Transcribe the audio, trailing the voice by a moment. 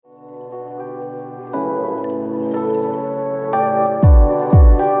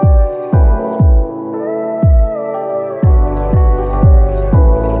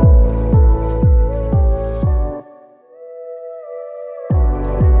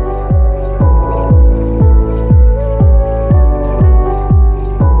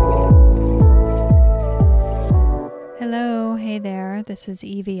Hey there, this is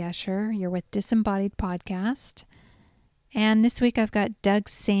Evie Escher. You're with Disembodied Podcast. And this week I've got Doug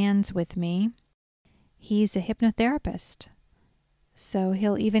Sands with me. He's a hypnotherapist. So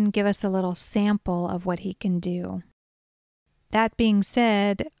he'll even give us a little sample of what he can do. That being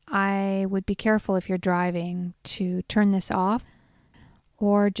said, I would be careful if you're driving to turn this off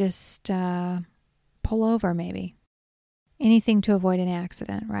or just pull over maybe. Anything to avoid an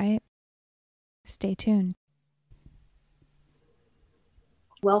accident, right? Stay tuned.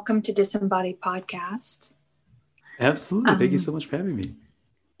 Welcome to Disembodied Podcast. Absolutely. Thank you so much for having me.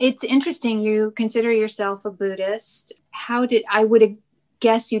 It's interesting. You consider yourself a Buddhist. I would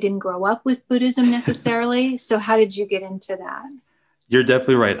guess you didn't grow up with Buddhism necessarily. So how did you get into that? You're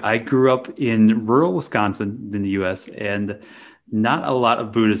definitely right. I grew up in rural Wisconsin in the US, and not a lot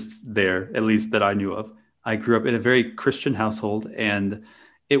of Buddhists there, at least that I knew of. I grew up in a very Christian household, and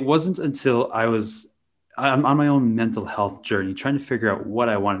it wasn't until I'm on my own mental health journey, trying to figure out what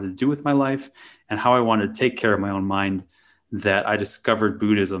I wanted to do with my life and how I wanted to take care of my own mind, that I discovered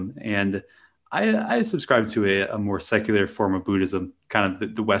Buddhism. And I subscribe to a more secular form of Buddhism, kind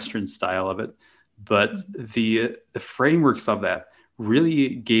of the Western style of it. But the frameworks of that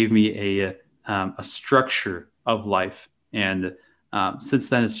really gave me a structure of life. And since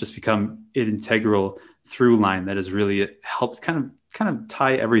then, it's just become an integral through line that has really helped kind of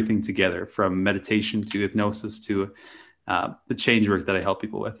tie everything together, from meditation to hypnosis to the change work that I help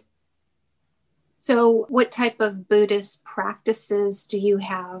people with. So what type of Buddhist practices do you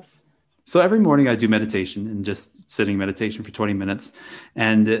have? So every morning I do meditation, and just sitting meditation for 20 minutes.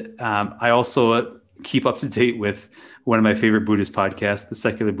 And I also keep up to date with one of my favorite Buddhist podcasts, the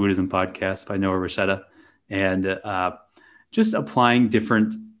Secular Buddhism Podcast by Noah Rasheta, and just applying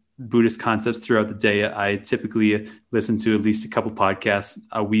different Buddhist concepts throughout the day. I typically listen to at least a couple podcasts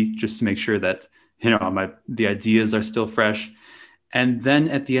a week just to make sure that, the ideas are still fresh. And then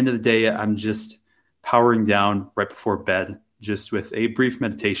at the end of the day, I'm just powering down right before bed, just with a brief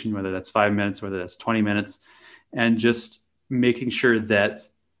meditation, whether that's 5 minutes, whether that's 20 minutes, and just making sure that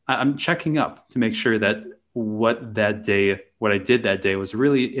I'm checking up to make sure that what I did that day was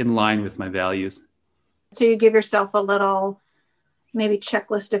really in line with my values. So you give yourself a little maybe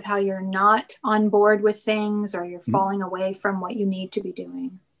checklist of how you're not on board with things, or you're falling away from what you need to be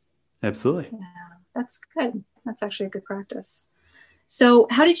doing. Absolutely. Yeah, that's good. That's actually a good practice. So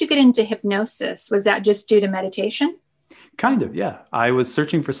how did you get into hypnosis? Was that just due to meditation? Kind of, yeah. I was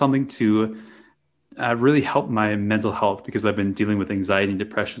searching for something to really help my mental health, because I've been dealing with anxiety and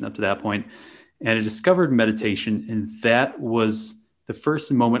depression up to that point. And I discovered meditation, and that was the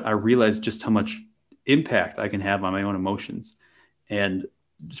first moment I realized just how much impact I can have on my own emotions. And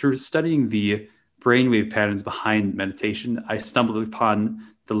through studying the brainwave patterns behind meditation, I stumbled upon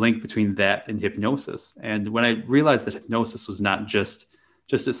the link between that and hypnosis. And when I realized that hypnosis was not just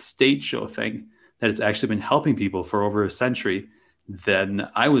a stage show thing, that it's actually been helping people for over a century, then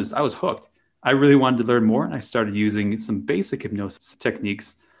I was hooked. I really wanted to learn more, and I started using some basic hypnosis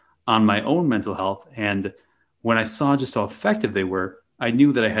techniques on my own mental health. And when I saw just how effective they were, I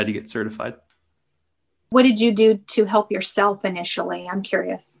knew that I had to get certified. What did you do to help yourself initially? I'm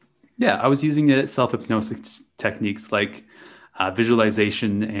curious. Yeah, I was using self-hypnosis techniques like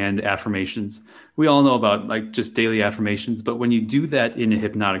visualization and affirmations. We all know about like just daily affirmations, but when you do that in a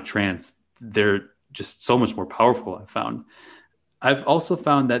hypnotic trance, they're just so much more powerful, I've found. I've also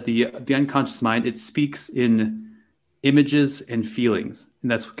found that the unconscious mind, it speaks in images and feelings.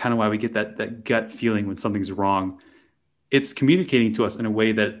 And that's kind of why we get that gut feeling when something's wrong. It's communicating to us in a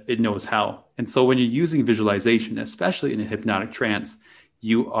way that it knows how. And so when you're using visualization, especially in a hypnotic trance,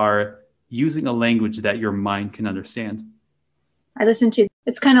 you are using a language that your mind can understand.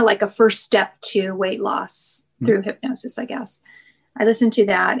 It's kind of like a first step to weight loss through hypnosis, I guess. I listened to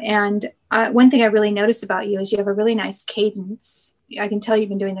that. And one thing I really noticed about you is you have a really nice cadence. I can tell you've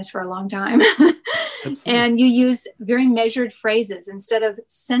been doing this for a long time. And you use very measured phrases. Instead of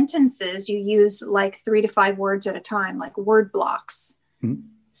sentences, you use like 3 to 5 words at a time, like word blocks,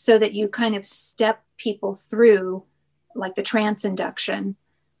 so that you kind of step people through like the trance induction.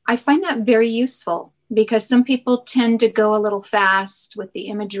 I find that very useful, because some people tend to go a little fast with the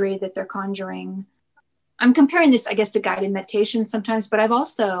imagery that they're conjuring. I'm comparing this, I guess, to guided meditation sometimes, but I've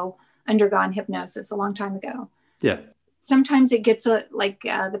also undergone hypnosis a long time ago. Yeah. Sometimes it gets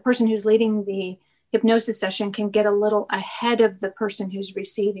the person who's leading the hypnosis session can get a little ahead of the person who's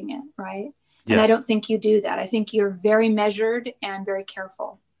receiving it, right? Yeah. And I don't think you do that. I think you're very measured and very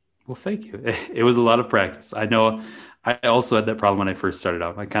careful. Well, thank you. It was a lot of practice. I know I also had that problem when I first started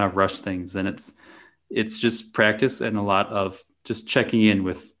out. I kind of rushed things, and it's just practice and a lot of just checking in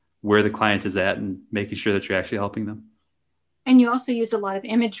with where the client is at and making sure that you're actually helping them. And you also use a lot of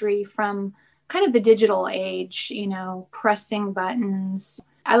imagery from kind of the digital age, pressing buttons.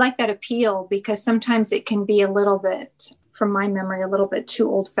 I like that appeal because sometimes it can be a little bit, from my memory, a little bit too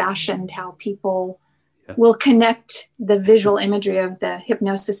old fashioned how people will connect the visual imagery of the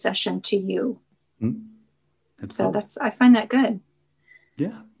hypnosis session to you. Mm-hmm. So I find that good.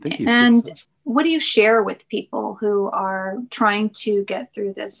 Yeah, thank you. And what do you share with people who are trying to get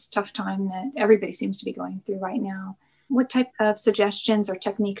through this tough time that everybody seems to be going through right now? What type of suggestions or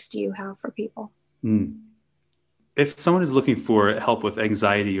techniques do you have for people? If someone is looking for help with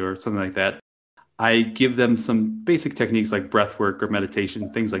anxiety or something like that, I give them some basic techniques like breath work or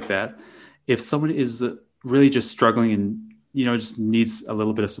meditation, things like that. If someone is really just struggling and, just needs a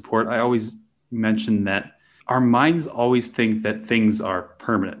little bit of support, I always mention that our minds always think that things are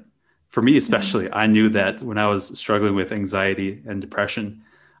permanent. For me, especially, I knew that when I was struggling with anxiety and depression,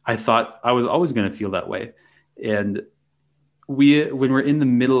 I thought I was always going to feel that way. And when we're in the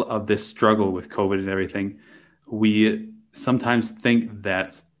middle of this struggle with COVID and everything, we sometimes think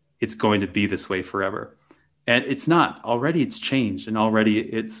that it's going to be this way forever. And it's not. Already it's changed, and already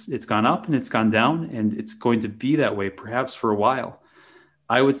it's gone up and it's gone down, and it's going to be that way perhaps for a while.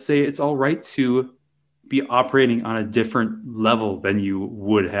 I would say it's all right to be operating on a different level than you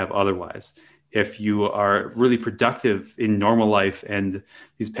would have otherwise. If you are really productive in normal life and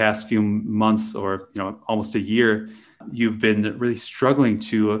these past few months or almost a year, you've been really struggling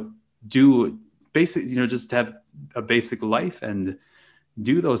to do basic, just have a basic life and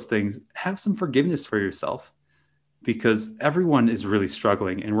do those things, have some forgiveness for yourself, because everyone is really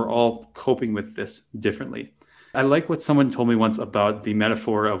struggling and we're all coping with this differently. I like what someone told me once about the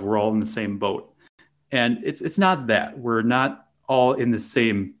metaphor of we're all in the same boat. And it's not that. We're not all in the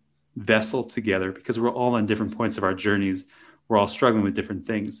same vessel together because we're all on different points of our journeys. We're all struggling with different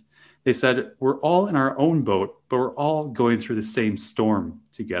things. They said we're all in our own boat, but we're all going through the same storm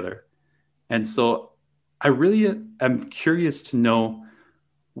together. And so I really am curious to know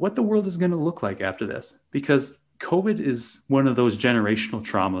what the world is going to look like after this, because COVID is one of those generational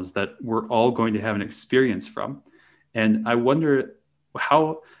traumas that we're all going to have an experience from. And I wonder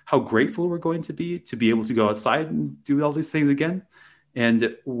how grateful we're going to be able to go outside and do all these things again,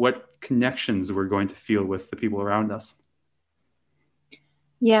 and what connections we're going to feel with the people around us.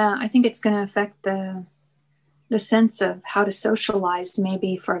 Yeah, I think it's going to affect the sense of how to socialize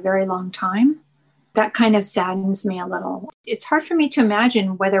maybe for a very long time. That kind of saddens me a little. It's hard for me to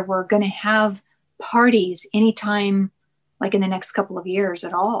imagine whether we're going to have parties anytime, like in the next couple of years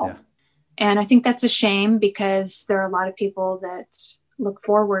at all. Yeah. And I think that's a shame because there are a lot of people that look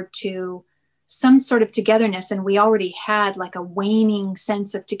forward to some sort of togetherness. And we already had like a waning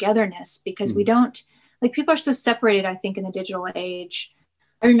sense of togetherness because we don't, like, people are so separated, I think, in the digital age.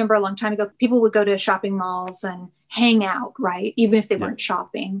 I remember a long time ago, people would go to shopping malls and hang out, right? Even if they weren't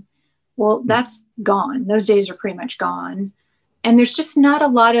shopping. Well, that's gone. Those days are pretty much gone. And there's just not a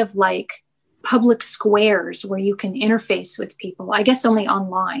lot of like public squares where you can interface with people, I guess only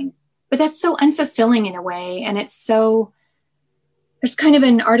online. But that's so unfulfilling in a way. And there's kind of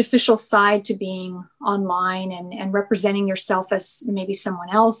an artificial side to being online and representing yourself as maybe someone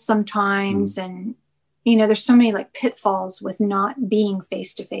else sometimes. And, there's so many like pitfalls with not being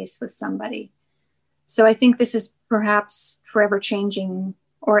face to face with somebody. So I think this is perhaps forever changing,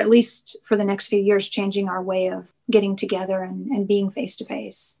 or at least for the next few years, changing our way of getting together and being face to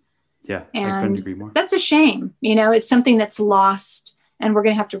face. Yeah, and I couldn't agree more. That's a shame. It's something that's lost and we're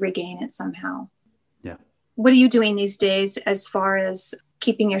going to have to regain it somehow. Yeah. What are you doing these days as far as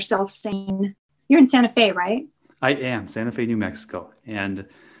keeping yourself sane? You're in Santa Fe, right? I am, Santa Fe, New Mexico. And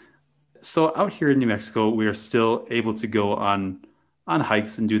so out here in New Mexico, we are still able to go on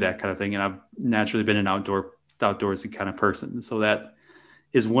hikes and do that kind of thing. And I've naturally been an outdoorsy kind of person. So that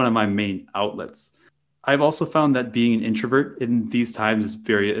is one of my main outlets. I've also found that being an introvert in these times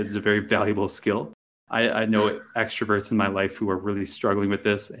is a very valuable skill. I know extroverts in my life who are really struggling with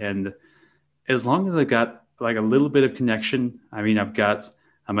this. And as long as I've got like a little bit of connection, I've got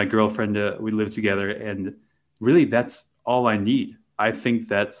my girlfriend, we live together, and really that's all I need. I think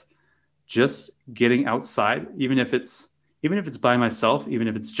that's just getting outside, even if it's by myself, even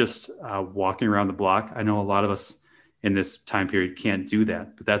if it's just walking around the block. I know a lot of us in this time period can't do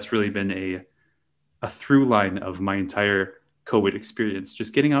that, but that's really been a through line of my entire COVID experience,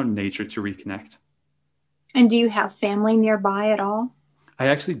 just getting out in nature to reconnect. And do you have family nearby at all? I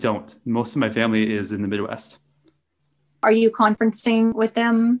actually don't. Most of my family is in the Midwest. Are you conferencing with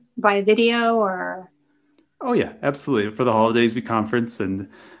them by video or? Oh yeah, absolutely. For the holidays, we conference and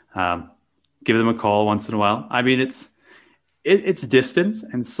give them a call once in a while. It's distance.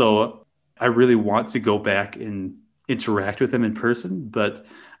 And so I really want to go back in interact with them in person, but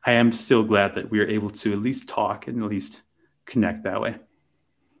I am still glad that we are able to at least talk and at least connect that way.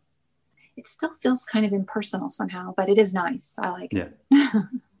 It still feels kind of impersonal somehow, but it is nice. I like Yeah. it.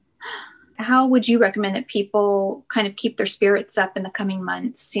 How would you recommend that people kind of keep their spirits up in the coming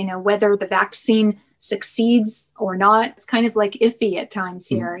months? You know, whether the vaccine succeeds or not, it's kind of like iffy at times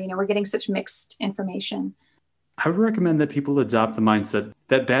here. You know, we're getting such mixed information. I would recommend that people adopt the mindset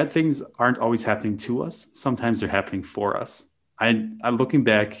that bad things aren't always happening to us. Sometimes they're happening for us. I'm looking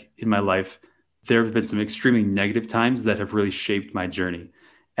back in my life, there have been some extremely negative times that have really shaped my journey.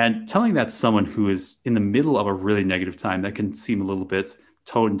 And telling that to someone who is in the middle of a really negative time, that can seem a little bit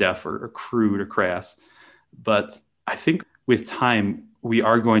tone deaf or crude or crass. But I think with time, we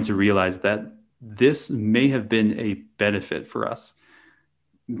are going to realize that this may have been a benefit for us.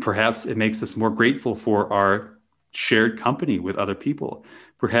 Perhaps it makes us more grateful for our shared company with other people.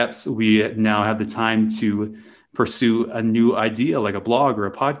 Perhaps we now have the time to pursue a new idea like a blog or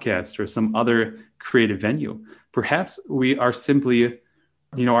a podcast or some other creative venue. Perhaps we are simply,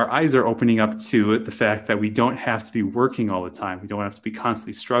 our eyes are opening up to the fact that we don't have to be working all the time. We don't have to be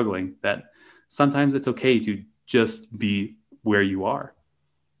constantly struggling, that sometimes it's okay to just be where you are.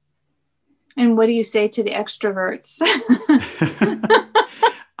 And what do you say to the extroverts?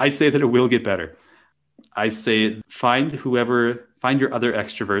 I say that it will get better. I say find your other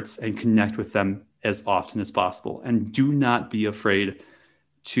extroverts and connect with them as often as possible. And do not be afraid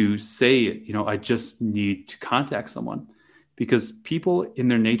to say, I just need to contact someone. Because people in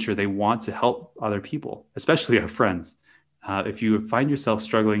their nature, they want to help other people, especially our friends. If you find yourself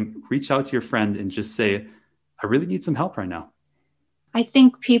struggling, reach out to your friend and just say, I really need some help right now. I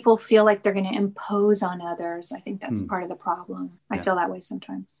think people feel like they're going to impose on others. I think that's part of the problem. I feel that way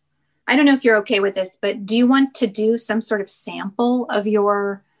sometimes. I don't know if you're okay with this, but do you want to do some sort of sample of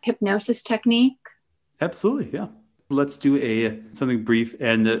your hypnosis technique? Absolutely, yeah. Let's do something brief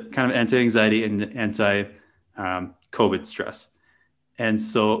and kind of anti-anxiety and anti-COVID stress. And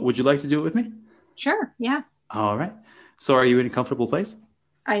so would you like to do it with me? Sure, yeah. All right. So are you in a comfortable place?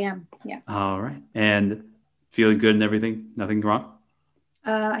 I am, yeah. All right. And feeling good and everything? Nothing wrong?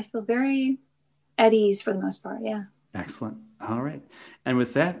 I feel very at ease for the most part, yeah. Excellent. All right. And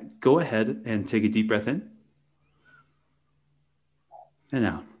with that, go ahead and take a deep breath in and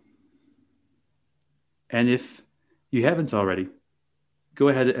out. And if you haven't already, go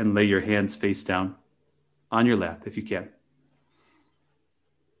ahead and lay your hands face down on your lap if you can.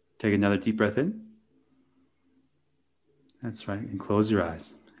 Take another deep breath in. That's right. And close your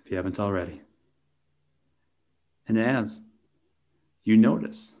eyes if you haven't already. And as you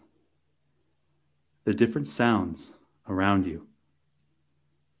notice the different sounds around you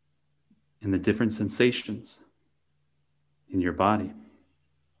and the different sensations in your body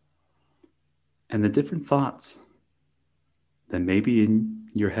and the different thoughts that may be in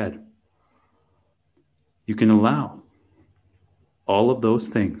your head, you can allow all of those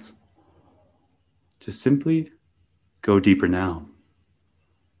things to simply go deeper now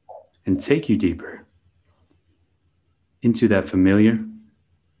and take you deeper into that familiar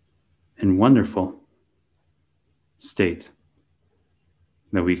and wonderful state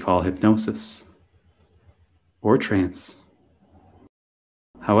that we call hypnosis or trance,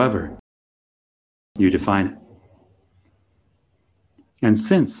 however you define it. And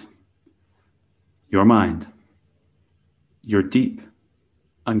since your mind, your deep,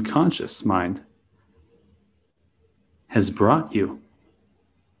 unconscious mind, has brought you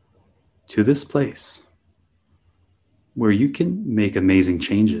to this place where you can make amazing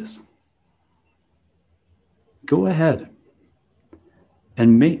changes, go ahead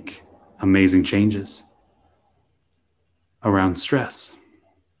and make amazing changes around stress.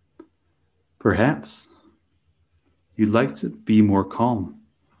 Perhaps you'd like to be more calm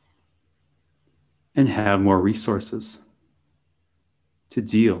and have more resources to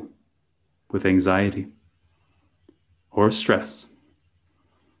deal with anxiety or stress,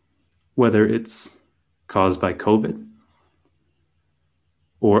 whether it's caused by COVID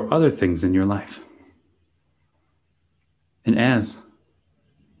or other things in your life. And as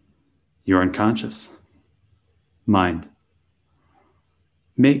your unconscious mind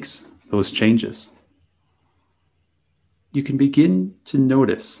makes those changes, you can begin to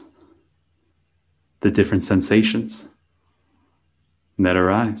notice the different sensations that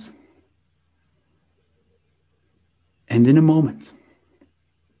arise. And in a moment,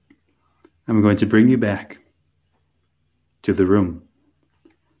 I'm going to bring you back to the room,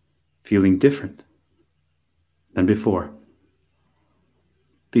 feeling different than before,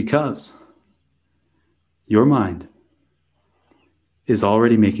 because your mind is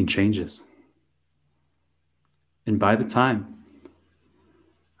already making changes. And by the time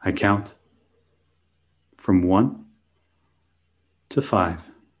I count from 1 to 5,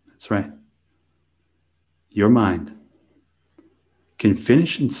 that's right, your mind can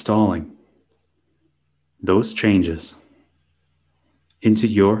finish installing those changes into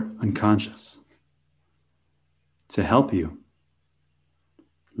your unconscious to help you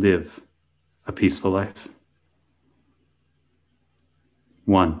live a peaceful life.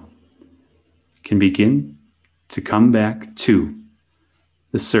 1 can begin to come back to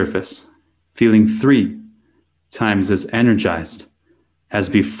the surface, feeling 3 times as energized as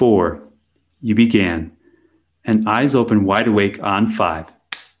before you began, and eyes open wide awake on 5.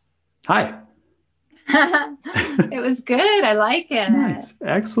 Hi. It was good. I like it. Nice.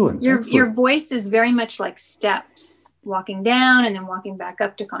 Excellent. Your voice is very much like steps, walking down and then walking back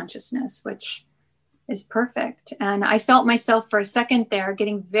up to consciousness, which is perfect. And I felt myself for a second there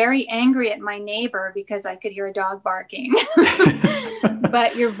getting very angry at my neighbor because I could hear a dog barking.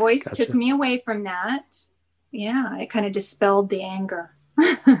 But your voice took me away from that. Yeah, it kind of dispelled the anger.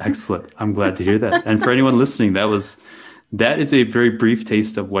 Excellent. I'm glad to hear that. And for anyone listening, that is a very brief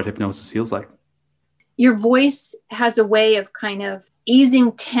taste of what hypnosis feels like. Your voice has a way of kind of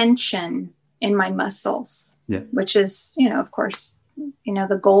easing tension in my muscles, which is, of course,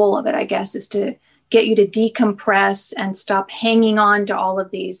 the goal of it, I guess, is to get you to decompress and stop hanging on to all of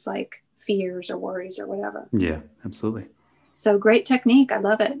these like fears or worries or whatever. Yeah, absolutely. So great technique. I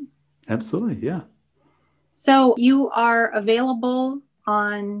love it. Absolutely. Yeah. So you are available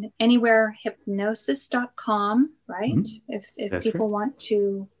on anywherehypnosis.com, right? Mm-hmm. If people want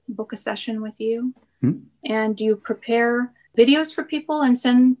to book a session with you. Mm-hmm. And do you prepare videos for people and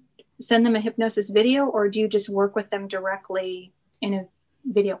send them a hypnosis video, or do you just work with them directly in a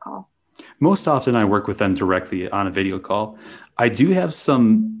video call? Most often I work with them directly on a video call. I do have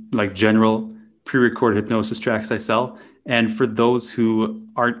some like general pre-recorded hypnosis tracks I sell. And for those who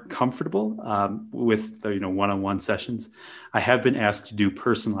aren't comfortable with one-on-one sessions, I have been asked to do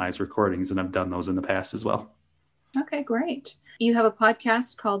personalized recordings, and I've done those in the past as well. Okay, great. You have a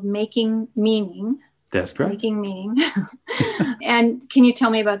podcast called Making Meaning. That's correct. Making Meaning. And can you tell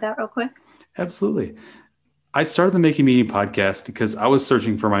me about that real quick? Absolutely. I started the Making Meaning podcast because I was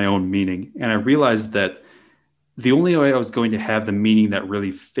searching for my own meaning, and I realized that the only way I was going to have the meaning that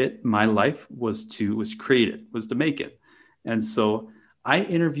really fit my life was to create it, was to make it. And so I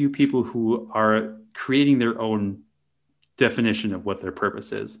interview people who are creating their own definition of what their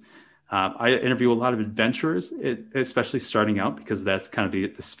purpose is. I interview a lot of adventurers, especially starting out, because that's kind of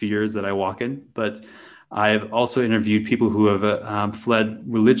the spheres that I walk in. But I've also interviewed people who have fled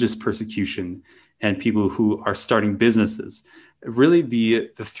religious persecution and people who are starting businesses. Really, the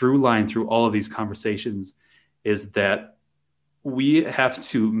through line through all of these conversations is that we have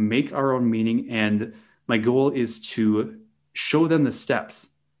to make our own meaning. And my goal is to show them the steps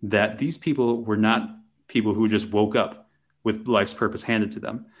that these people were not people who just woke up with life's purpose handed to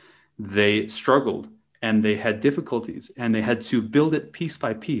them. They struggled and they had difficulties and they had to build it piece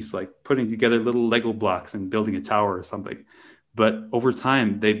by piece, like putting together little Lego blocks and building a tower or something. But over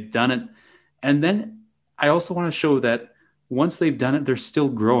time, they've done it. And then I also want to show that once they've done it, they're still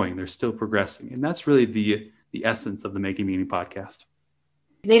growing, they're still progressing. And that's really the essence of the Making Meaning podcast.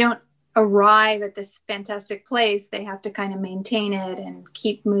 They don't arrive at this fantastic place. They have to kind of maintain it and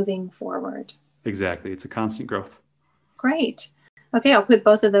keep moving forward. Exactly. It's a constant growth. Great. Okay, I'll put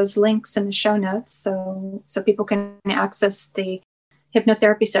both of those links in the show notes so people can access the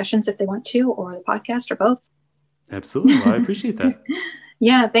hypnotherapy sessions if they want to, or the podcast, or both. Absolutely. Well, I appreciate that.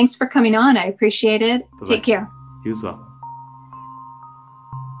 Yeah, thanks for coming on. I appreciate it. Bye-bye. Take care. You as well.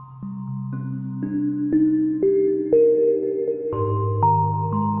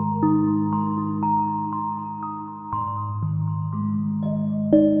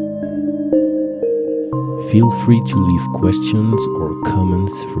 Feel free to leave questions or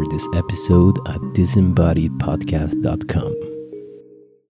comments for this episode at disembodiedpodcast.com.